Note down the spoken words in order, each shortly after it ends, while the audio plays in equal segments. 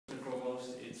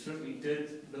certainly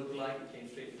did look like it came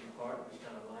straight from the heart, which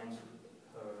kind of aligns with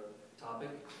her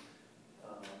topic.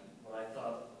 What I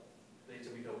thought, Lady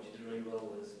Tomika, what you did really well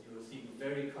was you were seeming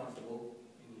very comfortable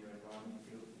in your environment.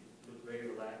 You looked very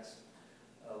relaxed,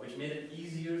 which made it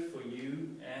easier for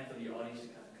you and for the audience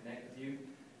to kind of connect with you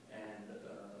and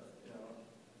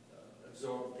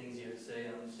absorb the things you had to say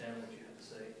and understand what you had to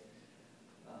say.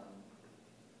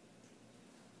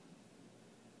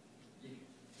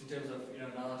 In terms of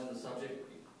knowledge of the subject,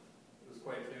 it was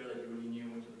quite clear that you really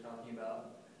knew what you were talking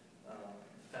about.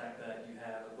 The fact that you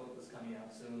have a book that's coming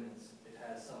out soon, and it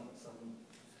has some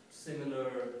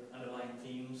similar underlying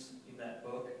themes in that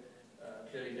book,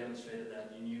 clearly demonstrated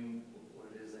that you knew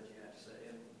what it is that you had to say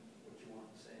and what you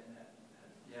wanted to say, and that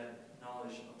you had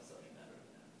knowledge of the subject matter.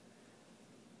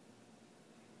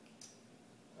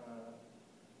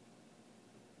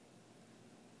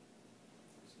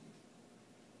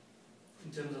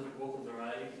 In terms of vocal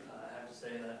variety, I have to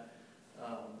say that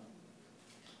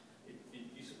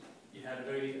you had a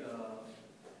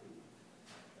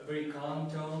very calm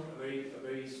tone, a very what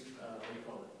do you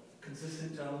call it,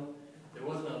 consistent tone. There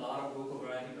wasn't a lot of vocal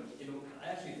variety, but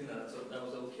I actually think that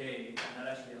was okay, and that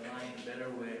actually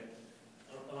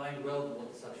aligned well with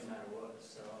what the subject matter was.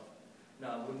 So, no,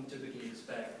 I wouldn't typically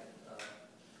expect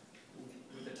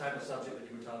with the type of subject that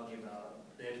you were talking about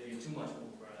there to be too much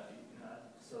vocal variety.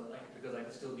 Because I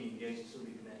could still be engaged, still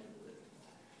be connected with it.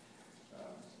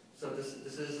 So this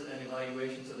is an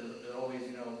evaluation, so there are always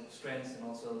strengths and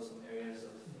also some areas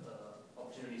of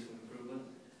opportunities for improvement.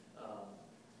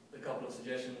 A couple of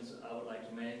suggestions I would like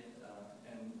to make,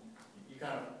 and you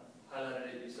kind of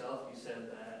highlighted it yourself. You said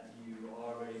that you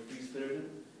are very free-spirited,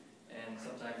 and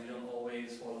sometimes you don't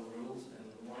always follow the rules. And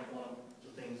one of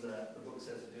the things that the book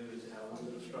says to do is to have a little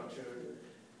bit of structure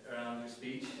around your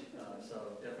speech.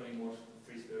 So definitely more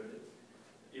free-spirited,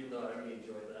 even though I really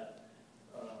enjoy that.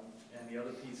 And the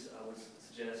other piece I would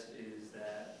suggest is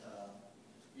that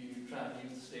you try to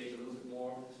use the stage a little bit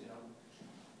more.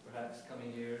 Perhaps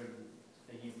coming here and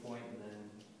making a point, and then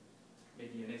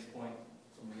making your next point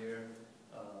from here.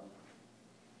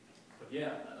 But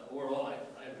yeah, overall,